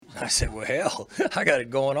I said, well, hell, I got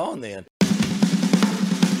it going on then.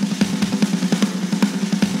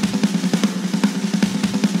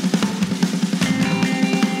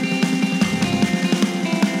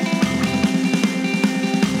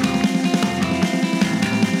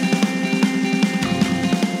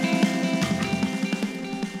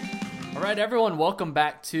 All right, everyone, welcome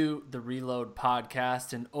back to the Reload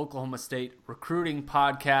Podcast, an Oklahoma State recruiting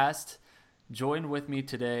podcast. Joined with me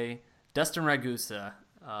today, Dustin Ragusa.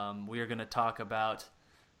 We are going to talk about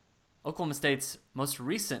Oklahoma State's most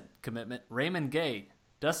recent commitment, Raymond Gay.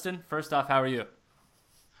 Dustin, first off, how are you?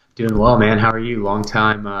 Doing well, man. How are you? Long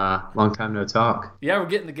time no talk. Yeah, we're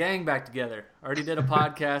getting the gang back together. Already did a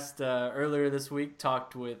podcast earlier this week,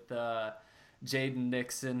 talked with Jaden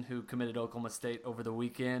Nixon, who committed Oklahoma State over the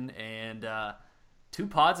weekend, and 2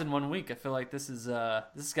 pods in 1 week. I feel like this has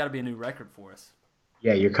got to be a new record for us.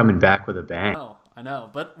 Yeah, you're coming back with a bang. I know.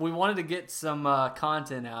 But we wanted to get some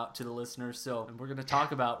content out to the listeners, so we're going to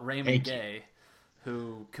talk about Raymond Gay,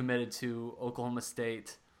 who committed to Oklahoma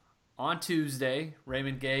State on Tuesday.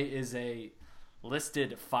 Raymond Gay is a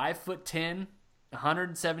listed 5'10",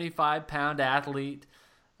 175-pound athlete.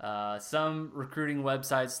 Some recruiting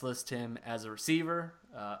websites list him as a receiver.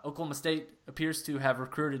 Oklahoma State appears to have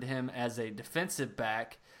recruited him as a defensive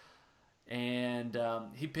back. And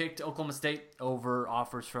he picked Oklahoma State over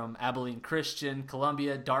offers from Abilene Christian,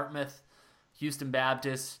 Columbia, Dartmouth, Houston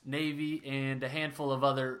Baptist, Navy, and a handful of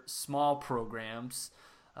other small programs.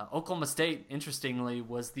 Oklahoma State, interestingly,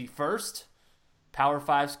 was the first Power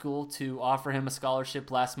 5 school to offer him a scholarship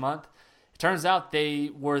last month. It turns out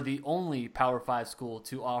they were the only Power 5 school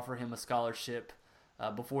to offer him a scholarship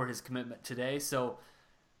before his commitment today. So,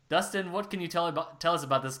 Dustin, what can you tell us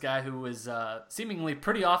about this guy who is seemingly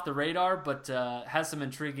pretty off the radar, but has some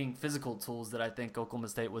intriguing physical tools that I think Oklahoma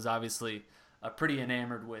State was obviously pretty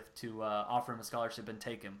enamored with to offer him a scholarship and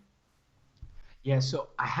take him? Yeah, so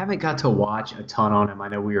I haven't got to watch a ton on him. I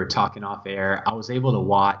know we were talking off air. I was able to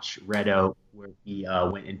watch Red Oak, where he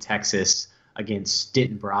went in Texas against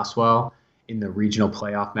Denton Braswell in the regional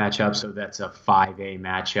playoff matchup, so that's a 5A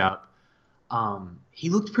matchup. He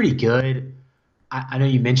looked pretty good. I know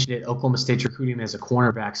you mentioned it, Oklahoma State's recruiting him as a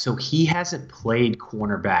cornerback, so he hasn't played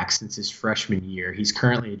cornerback since his freshman year. He's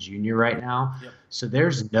currently a junior right now, So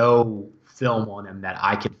there's no film on him that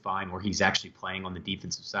I could find where he's actually playing on the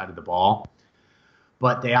defensive side of the ball.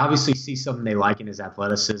 But they obviously see something they like in his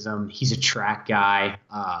athleticism. He's a track guy,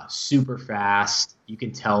 super fast. You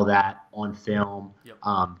can tell that on film.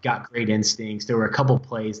 Got great instincts. There were a couple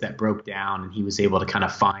plays that broke down, and he was able to kind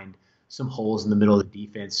of find some holes in the middle of the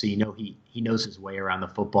defense, so he knows his way around the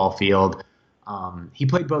football field. He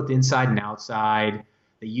played both inside and outside.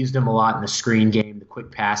 They used him a lot in the screen game, the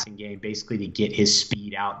quick passing game, basically to get his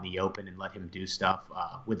speed out in the open and let him do stuff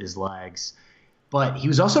with his legs. But he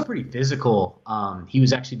was also pretty physical. He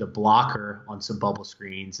was actually the blocker on some bubble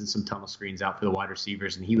screens and some tunnel screens out for the wide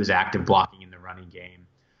receivers, and he was active blocking in the running game.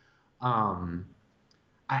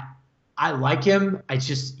 I like him. It's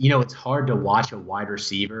just, it's hard to watch a wide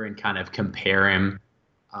receiver and kind of compare him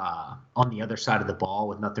on the other side of the ball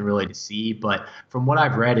with nothing really to see. But from what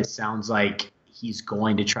I've read, it sounds like he's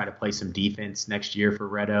going to try to play some defense next year for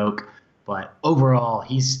Red Oak. But overall,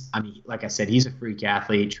 like I said, he's a freak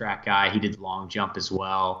athlete, track guy. He did long jump as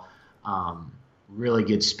well. Really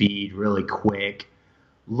good speed, really quick.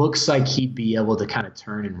 Looks like he'd be able to kind of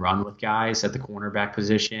turn and run with guys at the cornerback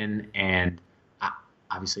position. And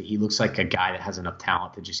obviously, he looks like a guy that has enough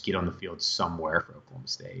talent to just get on the field somewhere for Oklahoma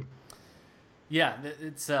State. Yeah,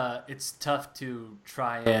 it's tough to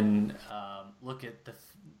try and look at the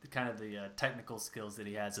technical skills that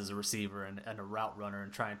he has as a receiver and a route runner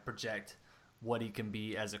and try and project what he can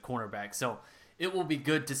be as a cornerback. So it will be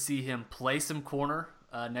good to see him play some corner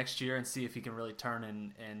next year and see if he can really turn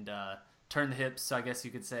and turn the hips, I guess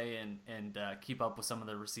you could say, and keep up with some of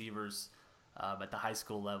the receivers at the high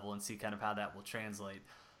school level and see kind of how that will translate.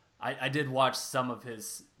 I did watch some of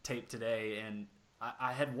his tape today, and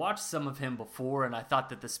I had watched some of him before, and I thought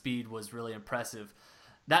that the speed was really impressive.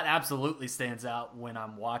 That absolutely stands out when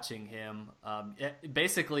I'm watching him.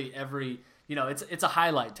 Basically, it's a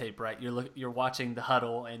highlight tape, right? You're watching the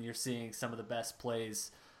huddle, and you're seeing some of the best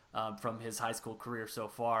plays from his high school career so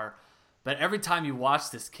far. But every time you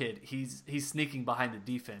watch this kid, he's sneaking behind the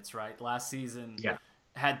defense, right? Last season,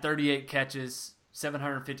 had 38 catches,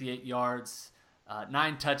 758 yards,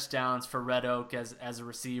 9 touchdowns for Red Oak as a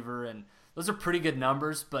receiver, and those are pretty good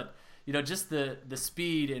numbers. But just the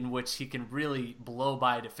speed in which he can really blow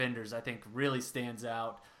by defenders, I think, really stands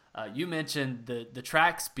out. You mentioned the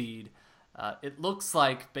track speed. It looks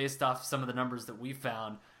like, based off some of the numbers that we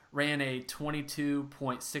found, ran a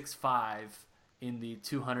 22.65 in the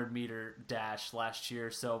 200-meter dash last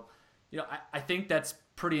year. So, I think that's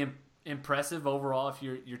pretty impressive overall if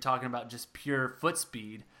you're talking about just pure foot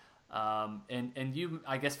speed. And you,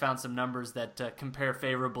 I guess, found some numbers that compare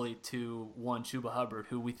favorably to one Chuba Hubbard,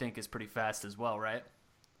 who we think is pretty fast as well, right?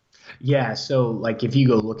 Yeah, so like if you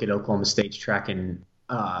go look at Oklahoma State's track and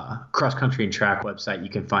cross country and track website, you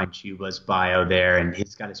can find Chuba's bio there, and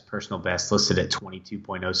he's got his personal best listed at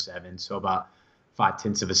 22.07, so about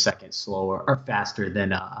 0.5 of a second slower or faster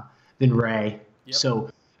than Ray. Yep. So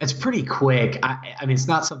it's pretty quick. I mean, it's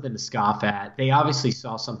not something to scoff at. They obviously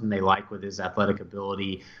saw something they like with his athletic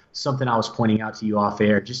ability, something I was pointing out to you off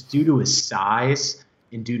air, just due to his size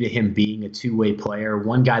and due to him being a two-way player.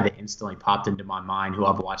 One guy that instantly popped into my mind who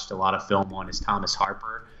I've watched a lot of film on is Thomas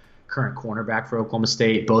Harper, current cornerback for Oklahoma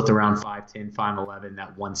State, both around 5'10", 5'11",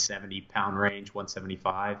 that 170-pound range,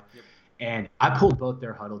 175. Yep. And I pulled both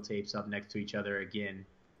their huddle tapes up next to each other. Again,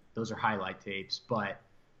 those are highlight tapes, but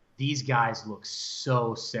these guys look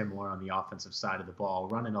so similar on the offensive side of the ball,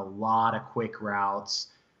 running a lot of quick routes,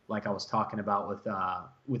 like I was talking about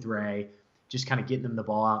with Ray, just kind of getting them the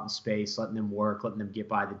ball out in space, letting them work, letting them get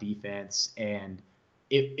by the defense. And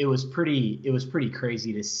it was pretty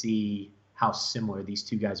crazy to see how similar these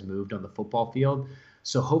two guys moved on the football field.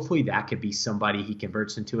 So hopefully that could be somebody he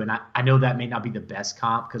converts into. And I know that may not be the best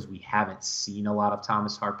comp because we haven't seen a lot of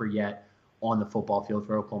Thomas Harper yet on the football field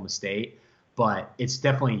for Oklahoma State. But he's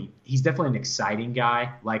definitely an exciting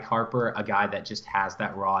guy like Harper, a guy that just has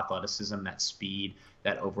that raw athleticism, that speed,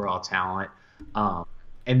 that overall talent.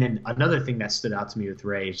 And then another thing that stood out to me with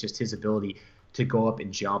Ray is just his ability to go up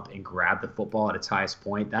and jump and grab the football at its highest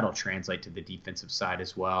point. That'll translate to the defensive side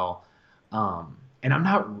as well. And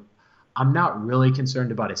I'm not really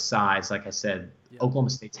concerned about his size. Like I said, yeah. Oklahoma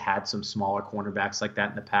State's had some smaller cornerbacks like that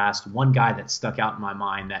in the past. One guy that stuck out in my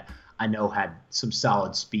mind that I know had some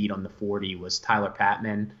solid speed on the 40 was Tyler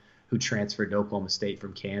Patman, who transferred to Oklahoma State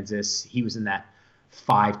from Kansas. He was in that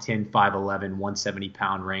 5'10", 5'11",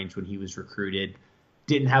 170-pound range when he was recruited.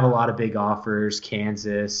 Didn't have a lot of big offers,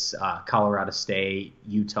 Kansas, Colorado State,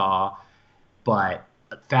 Utah, but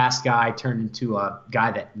a fast guy turned into a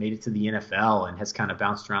guy that made it to the NFL and has kind of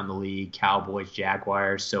bounced around the league, Cowboys,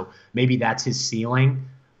 Jaguars. So maybe that's his ceiling.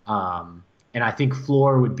 And I think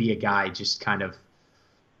floor would be a guy just kind of,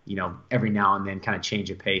 every now and then kind of change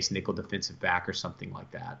of pace, nickel defensive back or something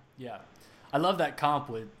like that. Yeah. I love that comp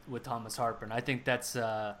with Thomas Harper. And I think that's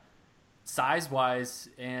size-wise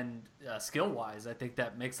and skill-wise, I think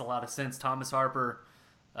that makes a lot of sense. Thomas Harper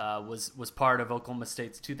was part of Oklahoma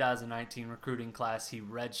State's 2019 recruiting class. He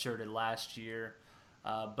redshirted last year.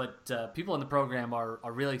 But people in the program are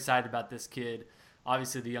really excited about this kid,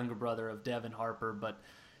 obviously the younger brother of Devin Harper. But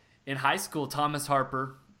in high school, Thomas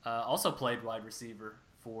Harper also played wide receiver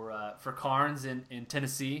for Carnes in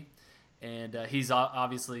Tennessee. And he's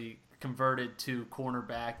obviously converted to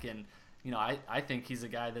cornerback. And, I think he's a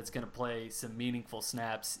guy that's going to play some meaningful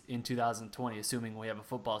snaps in 2020, assuming we have a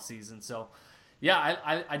football season. So,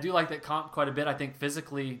 yeah, I do like that comp quite a bit. I think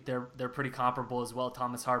physically they're pretty comparable as well.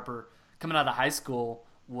 Thomas Harper, coming out of high school,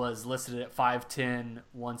 was listed at 5'10",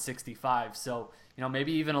 165. So,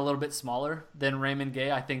 maybe even a little bit smaller than Raymond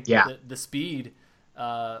Gay. I think the speed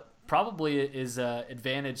probably is an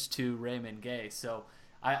advantage to Raymond Gay. So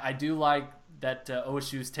I do like that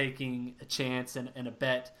OSU is taking a chance and a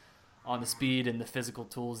bet on the speed and the physical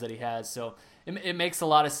tools that he has. So it makes a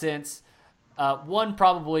lot of sense. One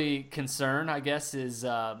probably concern, I guess, is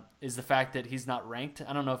the fact that he's not ranked.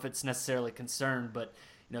 I don't know if it's necessarily concern, but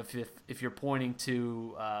if you're pointing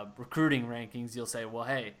to recruiting rankings, you'll say, well,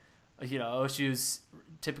 hey, OSU's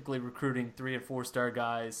typically recruiting 3- and 4-star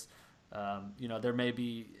guys. There may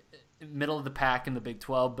be middle of the pack in the Big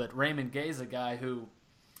 12, but Raymond Gay is a guy who,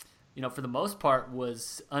 for the most part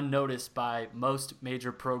was unnoticed by most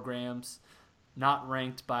major programs, not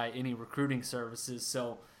ranked by any recruiting services.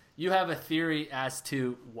 So you have a theory as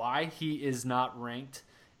to why he is not ranked,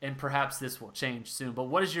 and perhaps this will change soon. But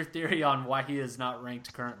what is your theory on why he is not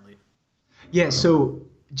ranked currently? Yeah, so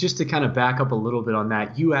just to kind of back up a little bit on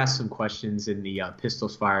that, you asked some questions in the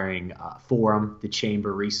Pistols Firing forum, the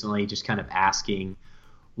chamber recently, just kind of asking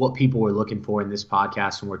what people were looking for in this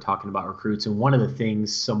podcast when we're talking about recruits. And one of the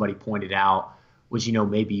things somebody pointed out was,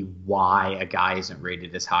 maybe why a guy isn't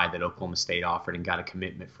rated as high that Oklahoma State offered and got a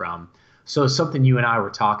commitment from. So something you and I were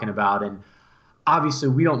talking about, and obviously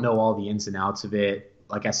we don't know all the ins and outs of it.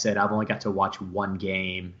 Like I said, I've only got to watch one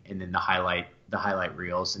game and then the highlight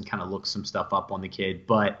reels and kind of look some stuff up on the kid.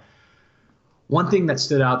 But one thing that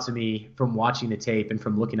stood out to me from watching the tape and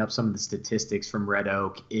from looking up some of the statistics from Red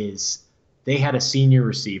Oak is they had a senior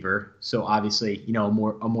receiver. So obviously, a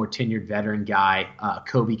more tenured veteran guy,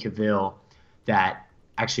 Kobe Cavill, that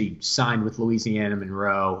actually signed with Louisiana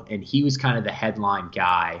Monroe, and he was kind of the headline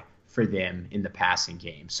guy for them in the passing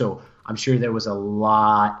game. So I'm sure there was a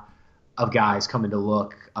lot of guys coming to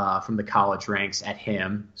look from the college ranks at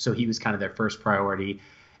him. So he was kind of their first priority.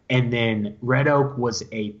 And then Red Oak was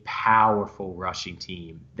a powerful rushing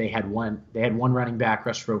team. They had one running back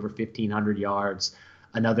rush for over 1,500 yards,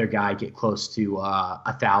 another guy get close to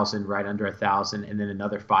 1,000, right under 1,000, and then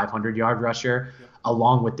another 500-yard rusher,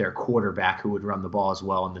 along with their quarterback who would run the ball as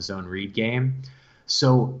well in the zone read game.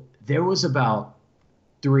 So there was about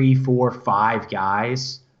 3, 4, 5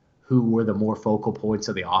 guys who were the more focal points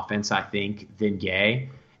of the offense, I think, than Gay.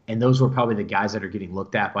 And those were probably the guys that are getting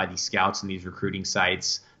looked at by these scouts and these recruiting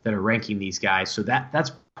sites that are ranking these guys. So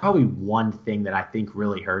that's probably one thing that I think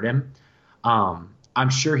really hurt him. I'm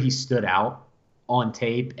sure he stood out on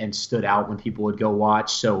tape and stood out when people would go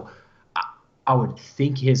watch. So I would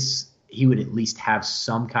think he would at least have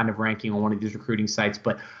some kind of ranking on one of these recruiting sites.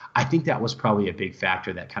 But I think that was probably a big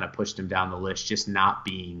factor that kind of pushed him down the list, just not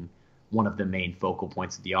being one of the main focal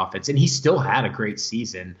points of the offense. And he still had a great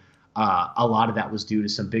season. A lot of that was due to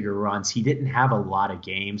some bigger runs. He didn't have a lot of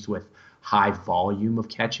games with high volume of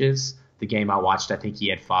catches. The game I watched, I think he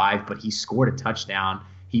had 5, but he scored a touchdown.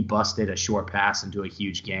 He busted a short pass into a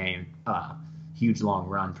huge long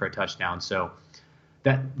run for a touchdown. So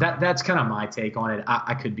that's kind of my take on it.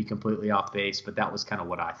 I could be completely off base, but that was kind of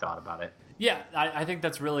what I thought about it. Yeah, I think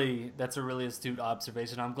that's a really astute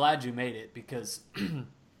observation. I'm glad you made it, because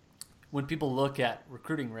when people look at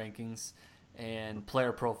recruiting rankings and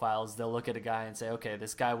player profiles, they'll look at a guy and say, okay,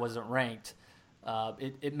 this guy wasn't ranked.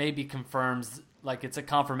 It maybe confirms, like, it's a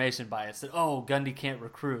confirmation bias that, oh, Gundy can't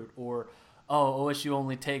recruit, or, oh, OSU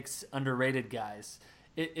only takes underrated guys.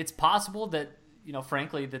 It's possible that,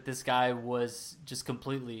 frankly, that this guy was just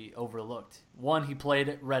completely overlooked. 1, he played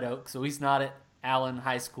at Red Oak, so he's not at Allen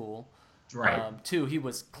High School. Right. 2, he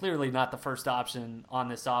was clearly not the first option on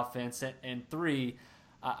this offense. And 3,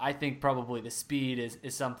 I think probably the speed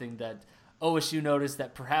is something that OSU noticed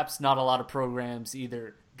that perhaps not a lot of programs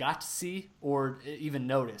either got to see or even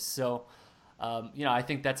notice. So, I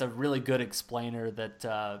think that's a really good explainer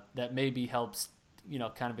that maybe helps,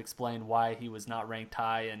 kind of explain why he was not ranked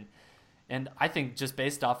high. And I think just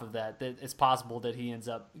based off of that it's possible that he ends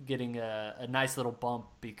up getting a nice little bump,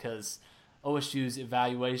 because OSU's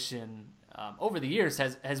evaluation over the years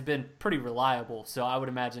has been pretty reliable. So I would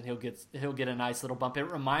imagine he'll get a nice little bump. It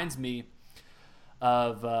reminds me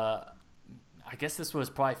of I guess this was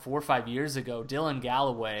probably 4 or 5 years ago. Dylan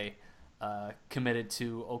Galloway committed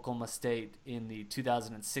to Oklahoma State in the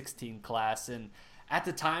 2016 class, and at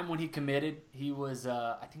the time when he committed, he was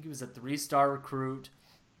I think he was a 3-star recruit.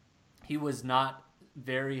 He was not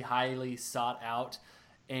very highly sought out,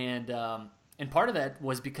 and part of that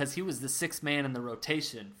was because he was the 6th man in the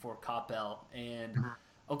rotation for Coppell, and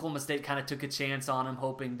Oklahoma State kind of took a chance on him,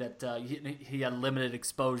 hoping that he had limited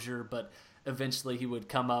exposure, but eventually he would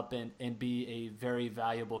come up and be a very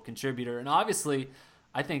valuable contributor. And obviously,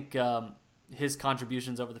 I think his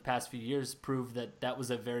contributions over the past few years prove that was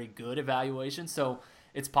a very good evaluation. So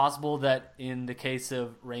it's possible that in the case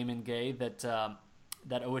of Raymond Gay, that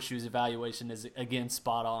OSU's evaluation is again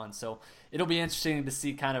spot on. So it'll be interesting to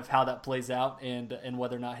see kind of how that plays out and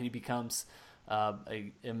whether or not he becomes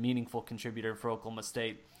a meaningful contributor for Oklahoma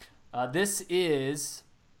State.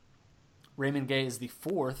 Raymond Gay is the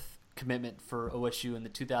 4th commitment for OSU in the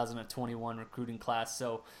 2021 recruiting class.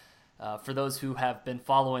 So for those who have been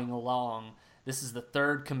following along, this is the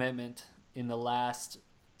 3rd commitment in the last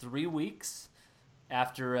 3 weeks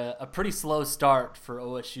after a pretty slow start for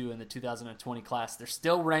OSU in the 2020 class. They're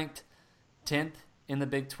still ranked 10th in the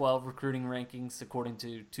Big 12 recruiting rankings, according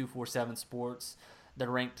to 247 Sports. They're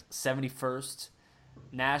ranked 71st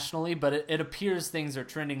nationally, but it appears things are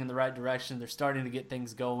trending in the right direction. They're starting to get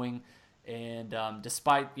things going. And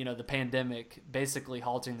despite the pandemic basically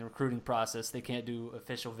halting the recruiting process, they can't do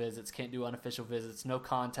official visits, can't do unofficial visits, no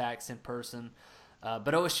contacts in person.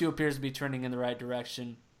 But OSU appears to be trending in the right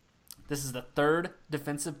direction. This is the 3rd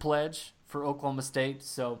defensive pledge for Oklahoma State.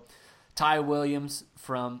 So Ty Williams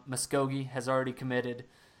from Muskogee has already committed.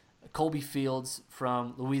 Colby Fields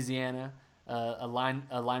from Louisiana, a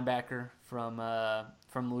linebacker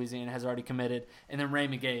from Louisiana, has already committed. And then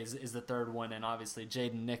Raymond Gay is the 3rd one, and obviously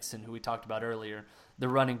Jaden Nixon, who we talked about earlier, the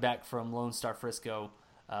running back from Lone Star Frisco,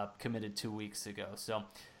 committed 2 weeks ago. So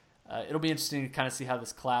it'll be interesting to kind of see how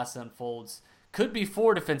this class unfolds. Could be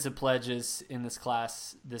 4 defensive pledges in this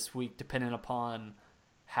class this week, depending upon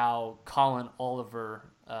how Collin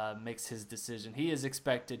Oliver makes his decision. He is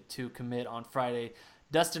expected to commit on Friday.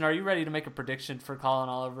 Dustin, are you ready to make a prediction for Collin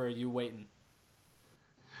Oliver, or are you waiting?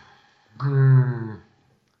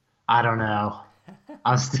 I don't know.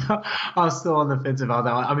 I'm still on the fence about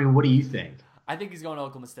that one. I mean, what do you think? I think he's going to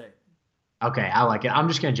Oklahoma State. Okay, I like it. I'm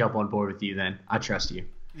just gonna jump on board with you then. I trust you.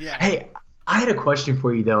 Yeah. Hey, I had a question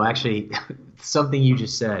for you though. Actually, something you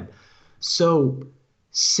just said. So,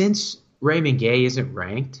 since Raymond Gay isn't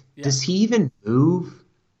ranked, Yeah. does he even move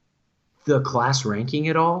the class ranking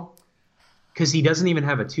at all? Because he doesn't even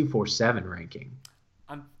have a 247 ranking,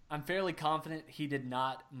 I'm fairly confident he did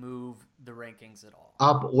not move the rankings at all.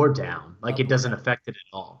 up or down. Like Up it or doesn't down. affect it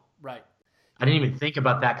at all. Right. I didn't even think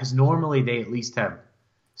about that because normally they at least have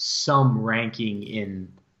some ranking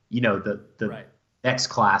in, the Right. next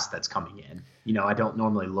class that's coming in. I don't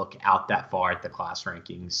normally look out that far at the class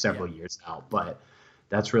rankings several years out, but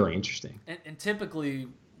that's really interesting. And typically,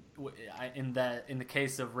 in the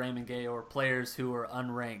case of Raymond Gay or players who are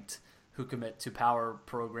unranked who commit to power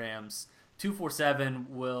programs, 247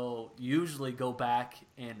 will usually go back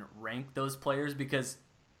and rank those players, because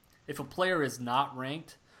if a player is not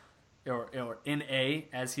ranked or in A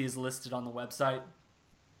as he is listed on the website,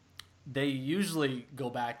 they usually go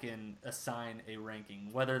back and assign a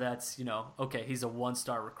ranking, whether that's, okay, he's a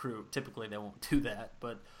 1-star recruit. Typically they won't do that,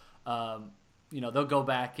 but they'll go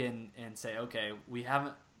back and say, okay, we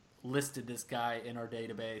haven't listed this guy in our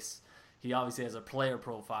database. He obviously has a player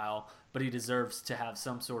profile, but he deserves to have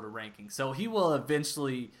some sort of ranking. So he will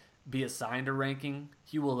eventually be assigned a ranking.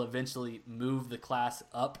 He will eventually move the class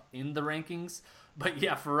up in the rankings. But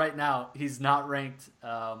yeah, for right now, he's not ranked,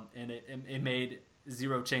 and it made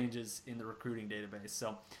 0 changes in the recruiting database.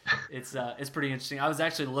 So it's pretty interesting. I was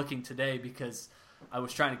actually looking today because I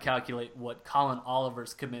was trying to calculate what Collin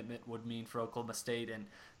Oliver's commitment would mean for Oklahoma State, and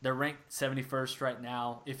they're ranked 71st right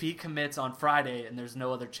now. If he commits on Friday and there's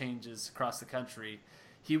no other changes across the country,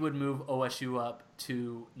 he would move OSU up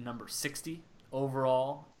to number 60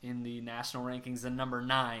 overall in the national rankings and number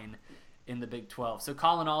 9 in the Big 12. So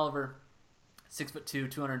Collin Oliver, 6'2",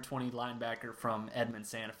 220 linebacker from Edmond,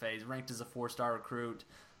 Santa Fe. He's ranked as a 4-star recruit,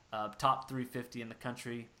 top 350 in the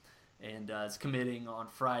country, and is committing on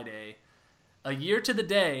Friday. A year to the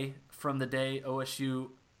day from the day OSU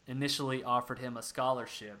initially offered him a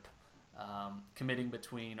scholarship, committing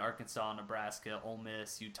between Arkansas, Nebraska, Ole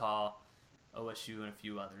Miss, Utah, OSU, and a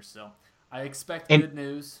few others. So I expect good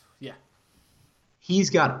news. Yeah. He's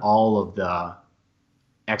got all of the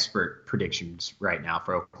expert predictions right now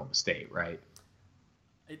for Oklahoma State, right?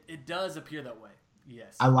 It does appear that way,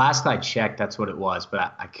 yes. Last I checked, that's what it was,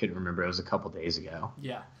 but I couldn't remember. It was a couple days ago.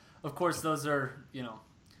 Yeah. Of course, those are,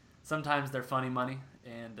 sometimes they're funny money,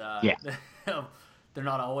 and they're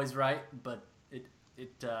not always right, but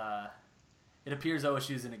it appears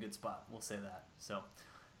OSU's in a good spot. We'll say that. So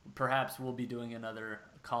perhaps we'll be doing another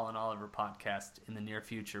Collin Oliver podcast in the near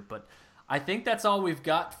future. But I think that's all we've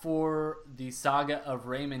got for the saga of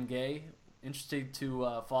Raymond Gay. Interesting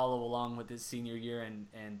to follow along with his senior year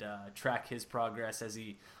and track his progress as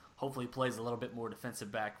he hopefully plays a little bit more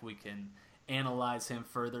defensive back. We can analyze him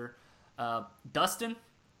further. Dustin,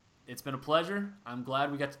 it's been a pleasure. I'm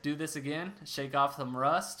glad we got to do this again, shake off some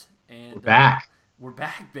rust. And we're back. We're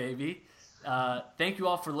back, baby. Thank you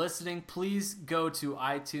all for listening. Please go to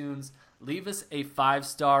iTunes, leave us a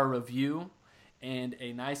 5-star review and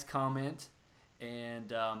a nice comment. And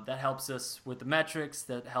that helps us with the metrics.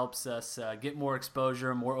 That helps us get more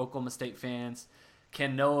exposure. More Oklahoma State fans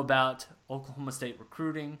can know about Oklahoma State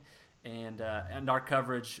recruiting and our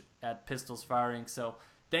coverage at Pistols Firing. So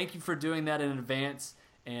thank you for doing that in advance.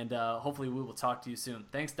 And hopefully we will talk to you soon.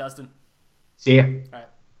 Thanks, Dustin. See ya. All right.